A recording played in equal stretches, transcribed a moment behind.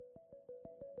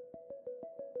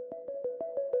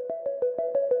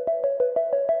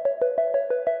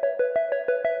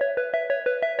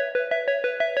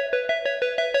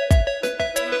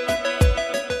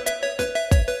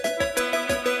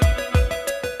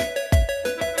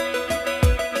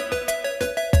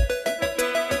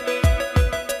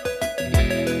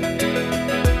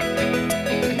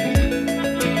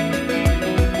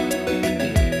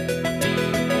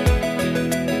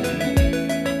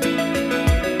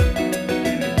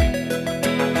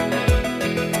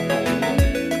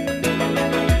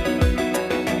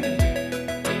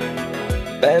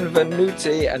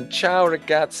benvenuti and ciao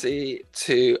ragazzi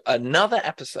to another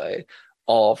episode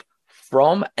of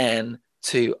From N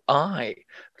to I,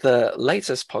 the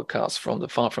latest podcast from the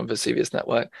Far From Vesuvius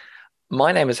Network.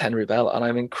 My name is Henry Bell, and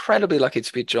I'm incredibly lucky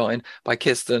to be joined by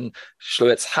Kirsten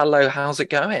Schlewitz. Hello, how's it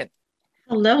going?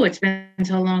 Hello, it's been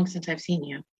so long since I've seen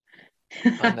you.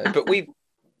 I know, but we've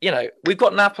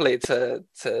got Napoli to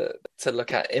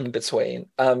look at in between.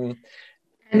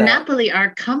 And Now, Napoli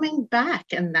are coming back,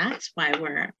 and that's why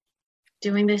we're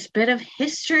doing this bit of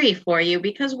history for you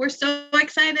because we're so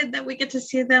excited that we get to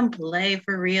see them play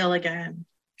for real again.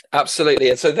 absolutely.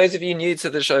 And so, those of you new to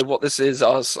the show, what this is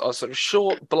our sort of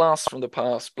short blast from the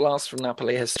past, blast from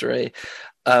Napoli history.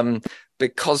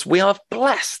 Because we are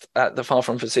blessed at the Far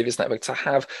From Vesuvius Network to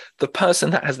have the person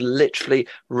that has literally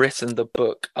written the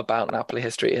book about Napoli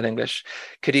history in English.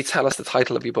 Could you tell us the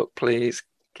title of your book, please,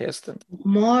 Kirsten?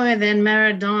 More Than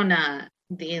Maradona,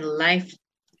 the life,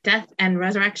 death, and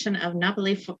resurrection of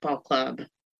Napoli Football Club.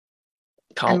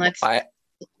 Can't And I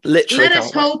literally let us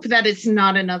can't wait. hope that it's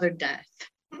not another death.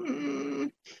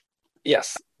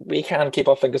 Yes, we can keep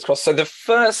our fingers crossed. So the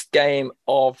first game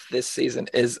of this season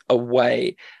is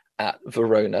away at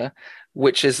Verona,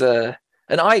 which is an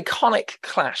iconic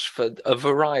clash for a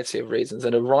variety of reasons,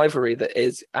 and a rivalry that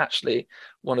is actually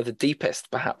one of the deepest,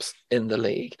 perhaps, in the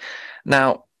league.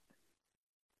 Now,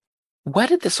 where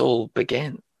did this all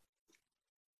begin?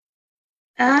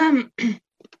 Um,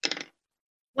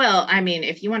 well, I mean,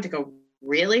 if you want to go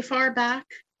really far back,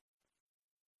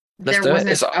 Let's there do it.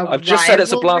 wasn't a I've just said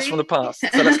it's a blast from the rivalry. past,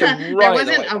 so let's go There right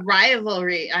wasn't away a back.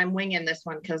 rivalry. I'm winging this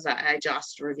one because I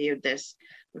just reviewed this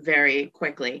very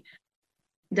quickly.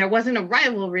 There wasn't a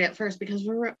rivalry at first because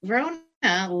Verona,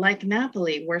 like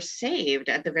Napoli, were saved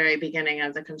at the very beginning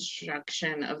of the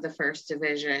construction of the first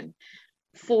division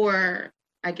for,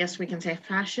 I guess we can say,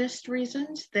 fascist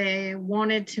reasons. They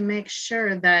wanted to make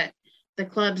sure that the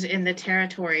clubs in the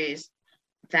territories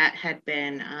that had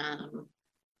been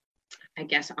I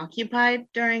guess, occupied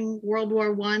during World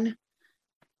War I.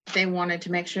 They wanted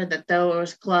to make sure that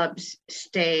those clubs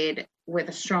stayed with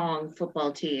a strong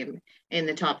football team in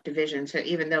the top division. So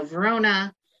even though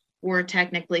Verona were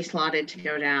technically slotted to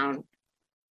go down,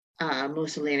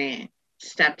 Mussolini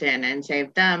stepped in and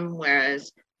saved them,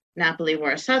 whereas Napoli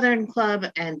were a southern club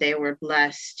and they were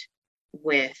blessed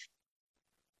with,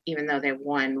 even though they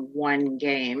won one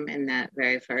game in that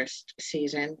very first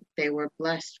season, they were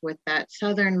blessed with that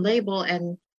Southern label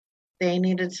and they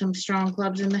needed some strong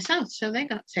clubs in the South, so they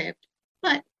got saved.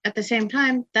 But at the same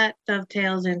time, that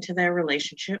dovetails into their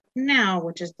relationship now,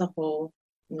 which is the whole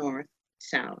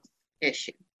North-South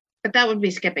issue. But that would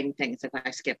be skipping things if I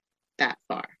skip that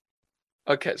far.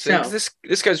 Okay, so So,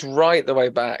 this goes right the way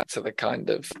back to the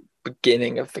kind of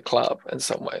beginning of the club in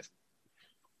some ways.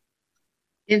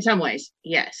 in some ways,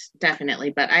 yes,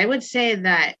 definitely. But I would say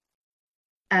that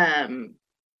um,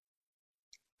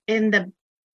 in the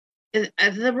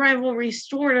rivalry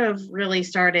sort of really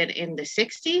started in the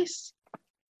 60s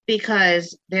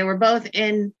because they were both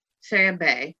in Serie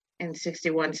B in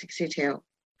 61, 62.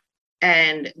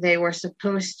 And they were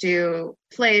supposed to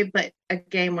play, but a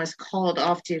game was called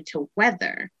off due to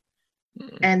weather.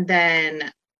 Mm. And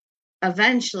then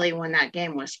eventually, when that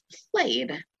game was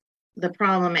played, the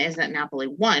problem is that Napoli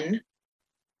won.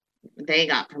 They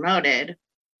got promoted.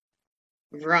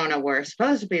 Verona were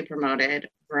supposed to be promoted.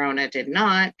 Verona did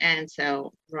not. And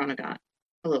so Verona got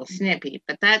a little snippy.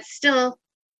 But that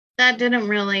didn't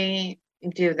really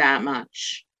do that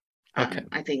much. Okay.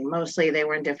 I think mostly they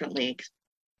were in different leagues.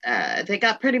 They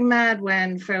got pretty mad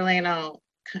when Ferlino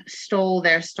stole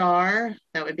their star.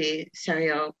 That would be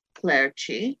Sergio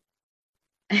Clerci.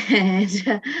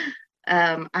 And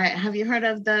have you heard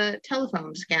of the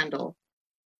telephone scandal?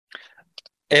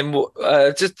 And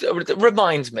just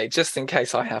remind me, just in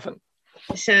case I haven't.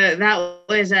 So that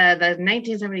was the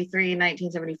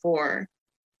 1973-1974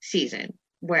 season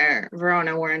where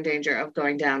Verona were in danger of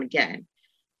going down again.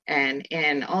 And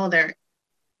in all their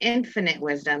infinite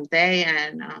wisdom, they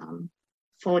and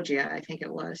Foggia, I think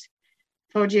it was,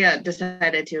 Foggia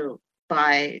decided to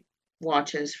buy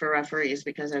watches for referees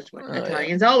because that's what Yeah.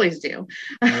 Italians always do.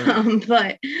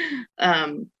 But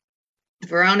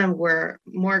Verona were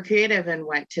more creative and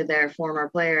went to their former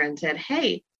player and said,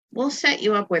 hey, we'll set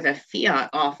you up with a Fiat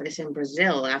office in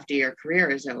Brazil after your career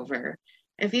is over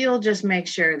if you'll just make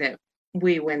sure that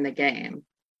we win the game.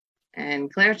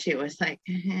 And Clerci was like,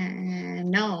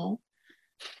 no.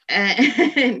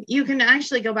 And you can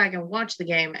actually go back and watch the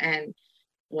game and,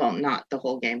 well, not the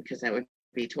whole game because that would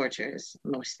be torture, as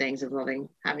most things involving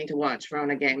having to watch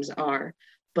Verona games are.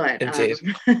 But Indeed.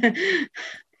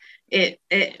 it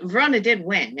Verona did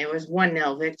win. It was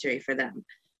 1-0 victory for them.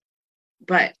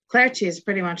 but Clerchi is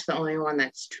pretty much the only one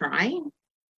that's trying.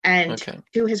 And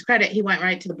to his credit, he went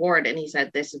right to the board and he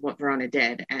said, this is what Verona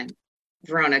did. And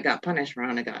Verona got punished.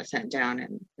 Verona got sent down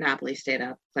and Napoli stayed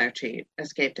up. Clerchi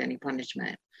escaped any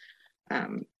punishment.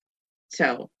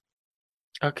 So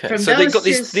they've got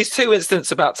these two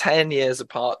incidents about 10 years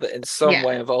apart that in some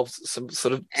way involves some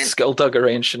sort of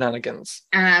skullduggery and shenanigans.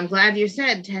 And I'm glad you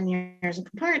said 10 years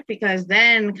apart, because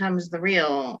then comes the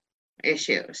real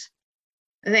issues.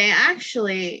 They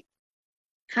actually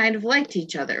kind of liked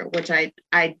each other, which I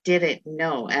didn't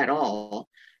know at all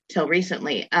till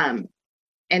recently, in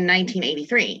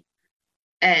 1983.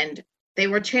 And they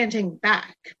were chanting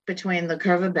back between the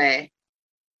Curva Bay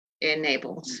in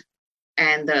Naples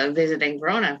and the visiting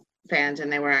Verona fans,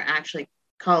 and they were actually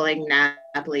calling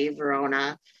Napoli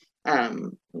Verona.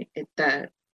 The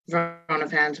Verona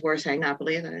fans were saying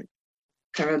Napoli, the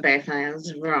Curva Bay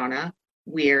fans Verona.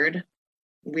 Weird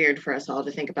for us all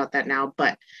to think about that now,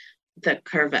 but the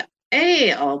Curva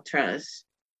A ultras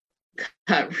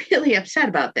got really upset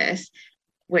about this,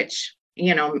 which,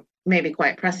 may be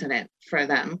quite precedent for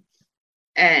them.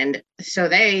 And so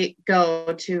they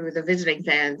go to the visiting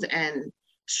fans and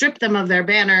strip them of their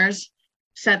banners,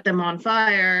 set them on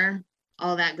fire,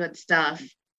 all that good stuff,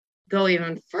 go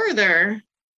even further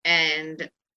and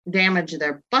damage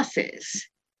their buses.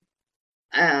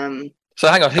 So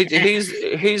hang on,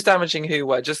 who's damaging who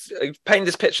where? Just paint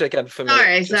this picture again for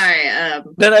me. Sorry.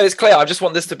 No, it's clear. I just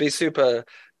want this to be super.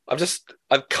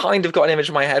 I've kind of got an image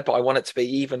in my head, but I want it to be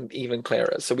even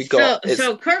clearer. So we got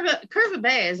so Curva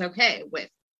Bay is okay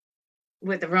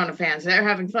with the Verona fans. They're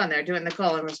having fun. They're doing the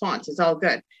call and response. It's all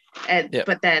good.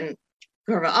 But then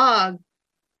Curva A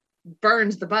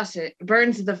burns the buses,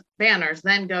 burns the banners,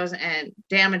 then goes and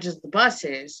damages the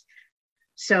buses.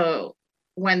 So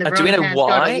when the Verona fans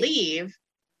go to leave,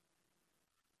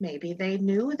 maybe they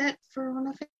knew that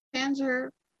Verona fans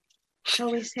are,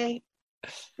 shall we say,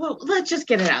 well, let's just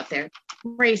get it out there,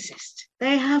 racist.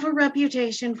 They have a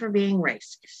reputation for being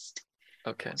racist.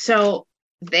 Okay. So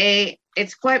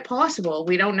it's quite possible,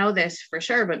 we don't know this for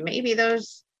sure, but maybe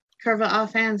those Curva A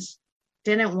fans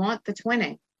didn't want the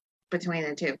twinning between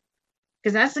the two.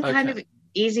 Because that's the kind of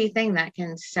easy thing that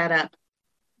can set up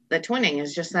the twinning,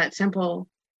 is just that simple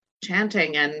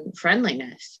chanting and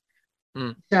friendliness.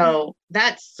 So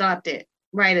that stopped it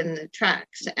right in the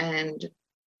tracks, and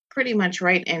pretty much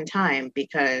right in time,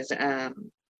 because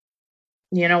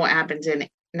you know what happens in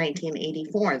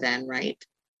 1984 then, right?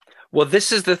 Well,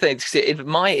 this is the thing. In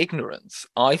my ignorance,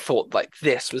 I thought like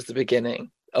this was the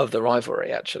beginning of the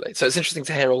rivalry, actually. So it's interesting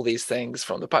to hear all these things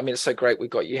from I mean, it's so great we've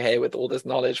got you here with all this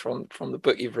knowledge from the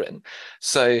book you've written.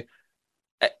 So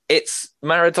it's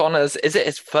Maradona's, is it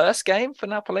his first game for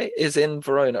Napoli? Is in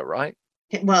Verona, right?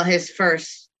 Well, his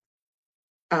first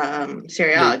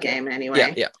Serie A game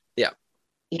anyway. Yeah.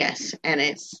 Yes, and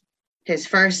his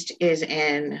first is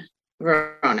in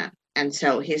Verona. And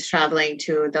so he's traveling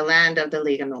to the land of the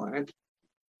Lega Nord.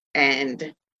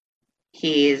 And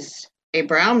he's a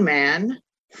brown man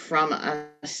from a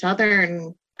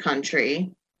southern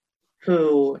country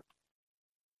who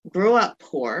grew up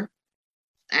poor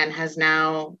and has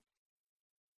now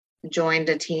joined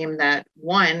a team that,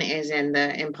 one, is in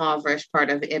the impoverished part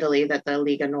of Italy that the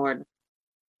Lega Nord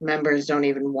members don't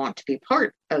even want to be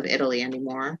part of Italy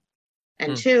anymore.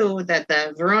 And two, that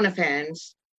the Verona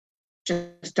fans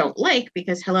just don't like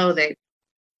because, they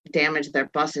damaged their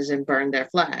buses and burned their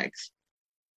flags.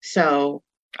 So...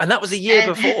 And that was a year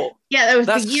before. Yeah, that was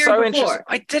the year so before.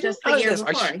 I didn't know this.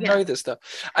 Before, I should know this stuff.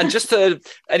 And just to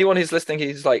anyone who's listening,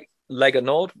 he's like, Lega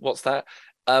Nord, what's that?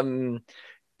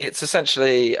 It's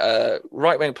essentially a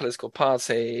right-wing political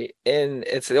party in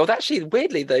Italy. Or actually,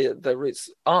 weirdly, the roots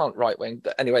aren't right-wing.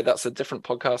 But anyway, that's a different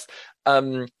podcast.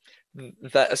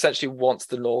 That essentially wants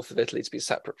the north of Italy to be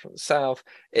separate from the south.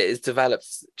 It is developed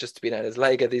just to be known as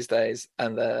Lega these days.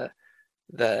 And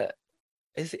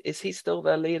is he still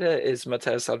their leader? Is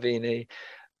Matteo Salvini?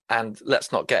 And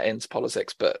let's not get into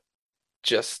politics, but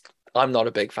I'm not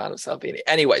a big fan of Salvini.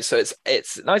 Anyway, so it's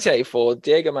 1984.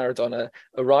 Diego Maradona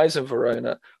arrives in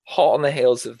Verona, hot on the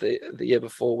heels of the year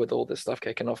before, with all this stuff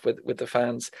kicking off with the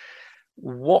fans.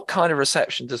 What kind of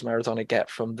reception does Maradona get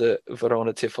from the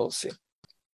Verona tifosi?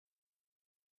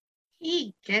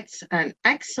 He gets an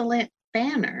excellent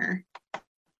banner,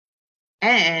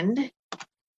 and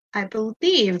I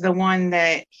believe the one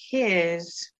that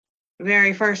his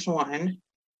very first one,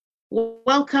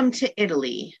 Welcome to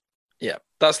Italy. Yeah,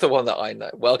 that's the one that I know.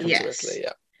 Welcome to Italy,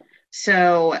 yeah.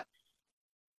 So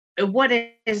what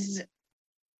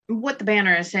the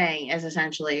banner is saying is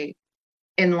essentially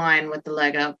in line with the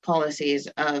Lega policies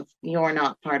of, you're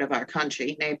not part of our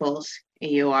country, Naples.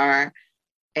 You are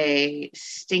a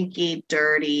stinky,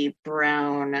 dirty,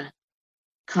 brown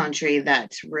country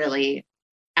that's really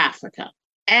Africa.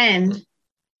 And,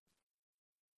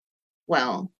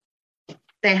 well,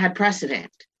 they had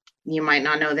precedent. You might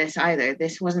not know this either.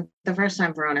 This wasn't the first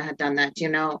time Verona had done that. Do you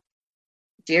know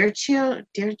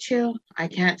Dirceu? I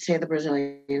can't say the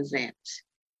Brazilians' names.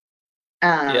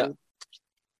 Yeah.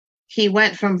 He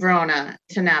went from Verona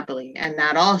to Napoli, and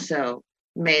that also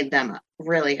made them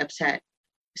really upset.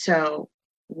 So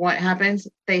what happens?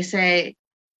 They say,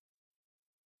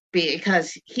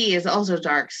 because he is also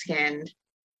dark skinned,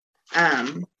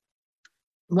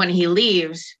 when he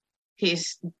leaves,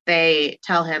 they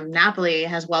tell him Napoli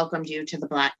has welcomed you to the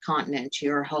Black Continent, to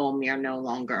your home. You're no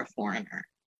longer a foreigner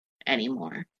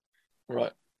anymore.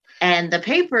 Right. And the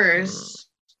papers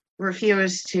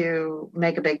refused to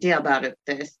make a big deal about it.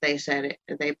 They said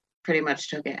they pretty much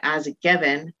took it as a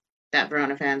given that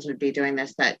Verona fans would be doing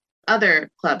this, that other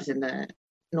clubs in the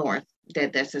north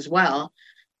did this as well.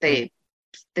 They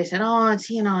said, oh,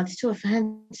 it's too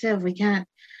offensive. We can't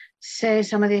say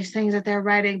some of these things that they're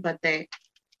writing, but they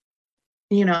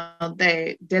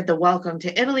did the welcome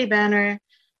to Italy banner.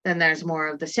 Then there's more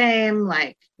of the same,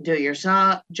 like do your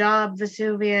job,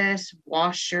 Vesuvius,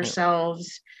 wash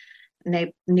yourselves,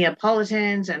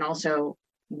 Neapolitans, and also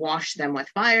wash them with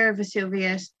fire,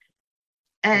 Vesuvius.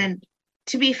 And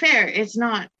to be fair, it's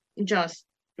not just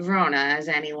Verona, as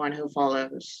anyone who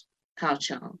follows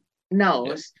Calcio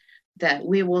knows, that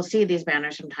we will see these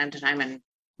banners from time to time, and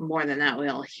more than that,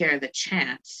 we'll hear the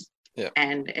chants. Yeah.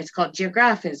 And it's called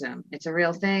geographism. It's a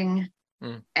real thing.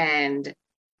 And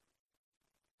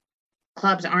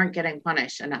clubs aren't getting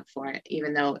punished enough for it,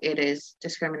 even though it is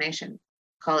discrimination.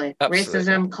 Call it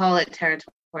racism, call it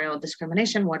territorial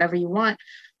discrimination, whatever you want.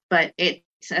 But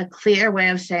it's a clear way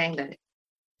of saying that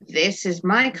this is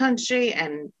my country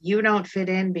and you don't fit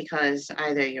in because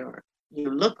either you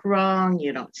look wrong,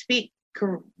 you don't speak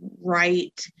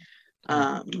right,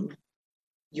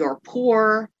 you're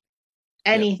poor,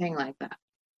 anything like that.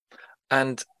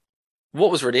 And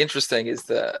what was really interesting is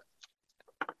that,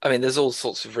 I mean, there's all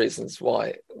sorts of reasons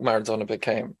why Maradona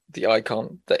became the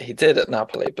icon that he did at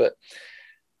Napoli. But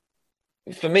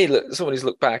for me, someone who's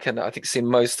looked back and I think seen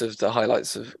most of the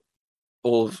highlights of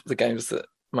all of the games that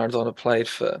Maradona played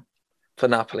for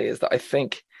Napoli, is that I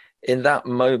think in that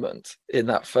moment, in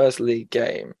that first league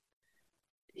game,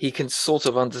 he can sort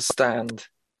of understand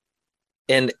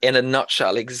in a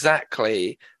nutshell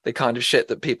exactly the kind of shit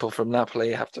that people from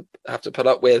Napoli have to put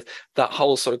up with. That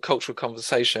whole sort of cultural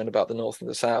conversation about the North and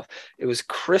the South, it was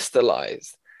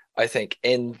crystallized, I think,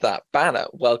 in that banner,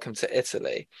 Welcome to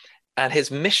Italy. And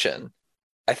his mission,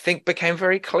 I think, became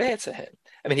very clear to him.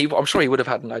 I mean, I'm sure he would have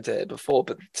had an idea before,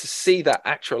 but to see that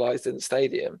actualized in the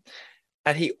stadium,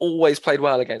 and he always played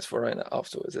well against Verona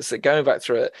afterwards. So going back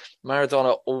through it,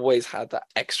 Maradona always had that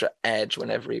extra edge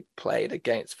whenever he played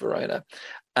against Verona.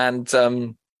 And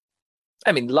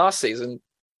I mean, last season,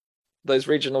 those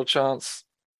regional chants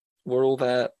were all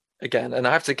there again. And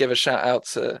I have to give a shout out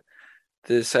to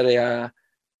the Serie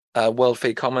A world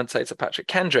feed commentator, Patrick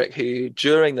Kendrick, who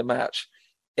during the match,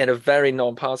 in a very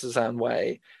non-partisan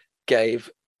way,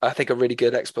 gave, I think, a really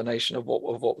good explanation of what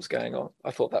was going on.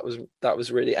 I thought that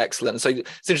was really excellent. So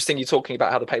it's interesting you talking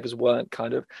about how the papers weren't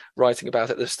kind of writing about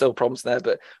it. There's still problems there,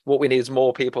 but what we need is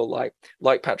more people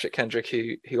like Patrick Kendrick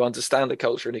who understand the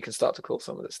culture and who can start to call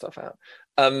some of this stuff out.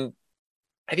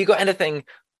 Have you got anything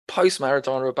post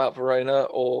Maradona about Verona,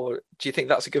 or do you think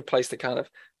that's a good place to kind of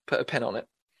put a pin on it?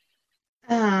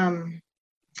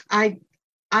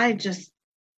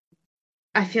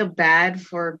 I feel bad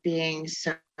for being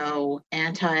so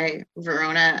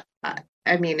anti-Verona.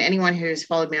 I mean, anyone who's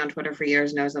followed me on Twitter for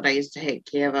years knows that I used to hate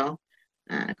Chievo.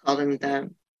 I called him the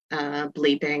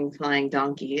bleeping flying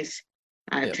donkeys.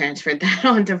 I've transferred that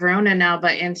onto Verona now,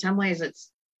 but in some ways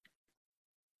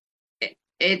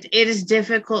it is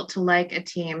difficult to like a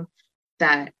team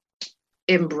that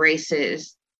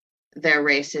embraces their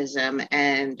racism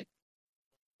and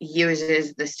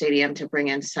uses the stadium to bring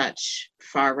in such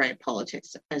far-right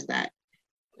politics as that.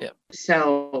 Yeah.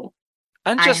 So,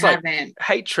 and just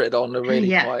hatred on a really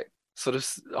quite sort of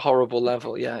horrible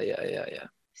level. Yeah.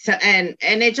 So, and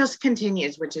it just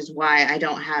continues, which is why I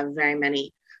don't have very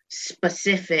many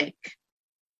specific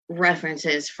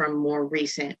references from more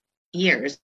recent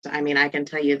years. I mean, I can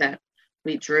tell you that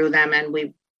we drew them and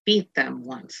we beat them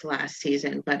once last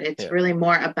season, but it's really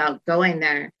more about going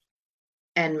there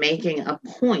and making a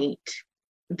point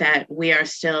that we are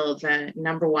still the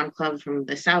number one club from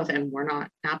the South, and we're not.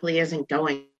 Napoli isn't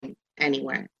going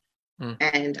anywhere.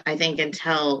 And I think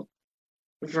until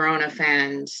Verona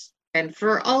fans, and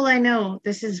for all I know,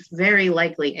 this is very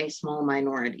likely a small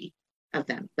minority, of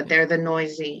them, but they're the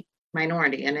noisy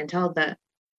minority. And until the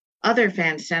other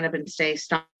fans stand up and say,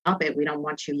 stop it, we don't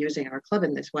want you using our club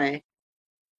in this way,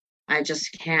 I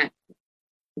just can't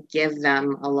give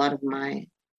them a lot of my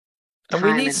And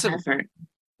time and effort.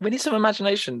 We need some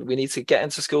imagination. We need to get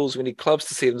into schools. We need clubs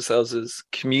to see themselves as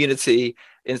community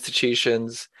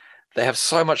institutions. They have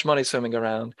so much money swimming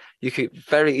around. You could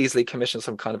very easily commission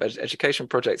some kind of education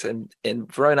project in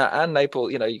Verona and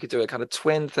Naples. You know, you could do a kind of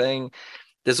twin thing.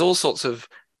 There's all sorts of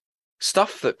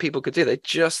stuff that people could do. They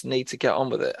just need to get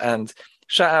on with it. And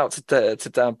shout out to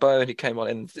Dan Bone, who came on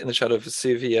in the Shadow of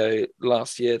Vesuvio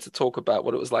last year to talk about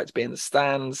what it was like to be in the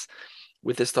stands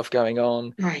with this stuff going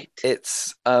on. Right.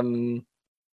 It's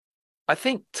I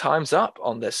think time's up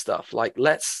on this stuff. Like,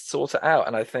 let's sort it out.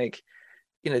 And I think,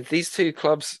 you know, these two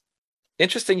clubs,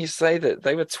 interesting you say that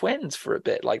they were twins for a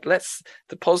bit. Like,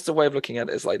 the positive way of looking at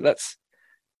it is like, let's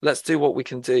do what we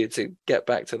can do to get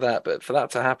back to that. But for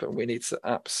that to happen, we need to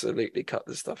absolutely cut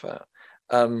this stuff out.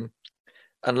 And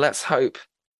let's hope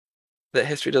that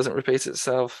history doesn't repeat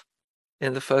itself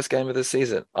in the first game of the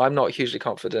season. I'm not hugely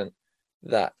confident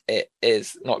that it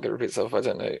is not going to repeat itself. I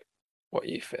don't know what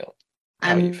you feel.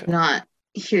 I'm not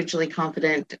hugely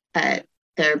confident at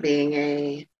there being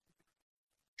a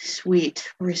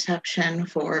sweet reception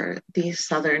for the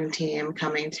Southern team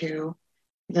coming to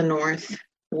the North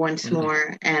once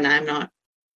more. And I'm not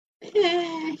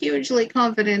hugely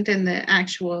confident in the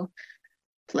actual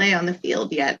play on the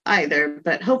field yet either.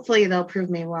 But hopefully they'll prove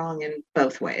me wrong in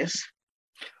both ways.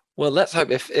 Well, let's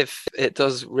hope if it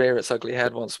does rear its ugly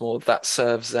head once more, that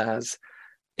serves as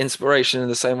inspiration in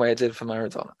the same way it did for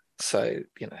Maradona. So,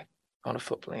 you know, on a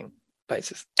footballing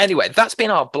basis. Anyway, that's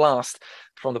been our blast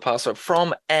from the past,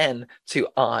 from N to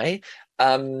I,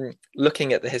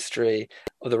 looking at the history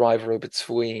of the rivalry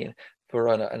between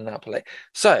Verona and Napoli.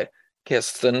 So,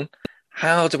 Kirsten,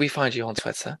 how do we find you on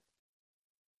Twitter?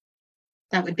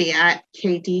 That would be at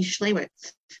KD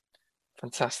Schlewitz.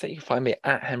 Fantastic. You can find me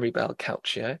at Henry Bell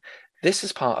Calcio. This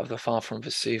is part of the Far From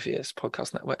Vesuvius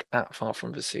podcast network, at Far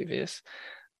From Vesuvius.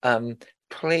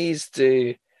 Please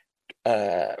do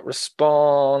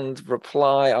respond,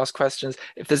 reply, ask questions.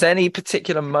 If there's any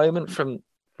particular moment from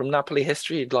Napoli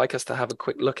history you'd like us to have a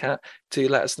quick look at, do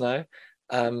let us know.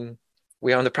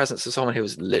 We are in the presence of someone who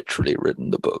has literally written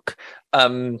the book.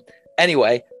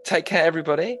 Anyway, take care,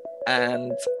 everybody,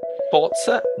 and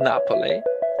Forza Napoli.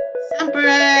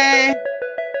 Sempre!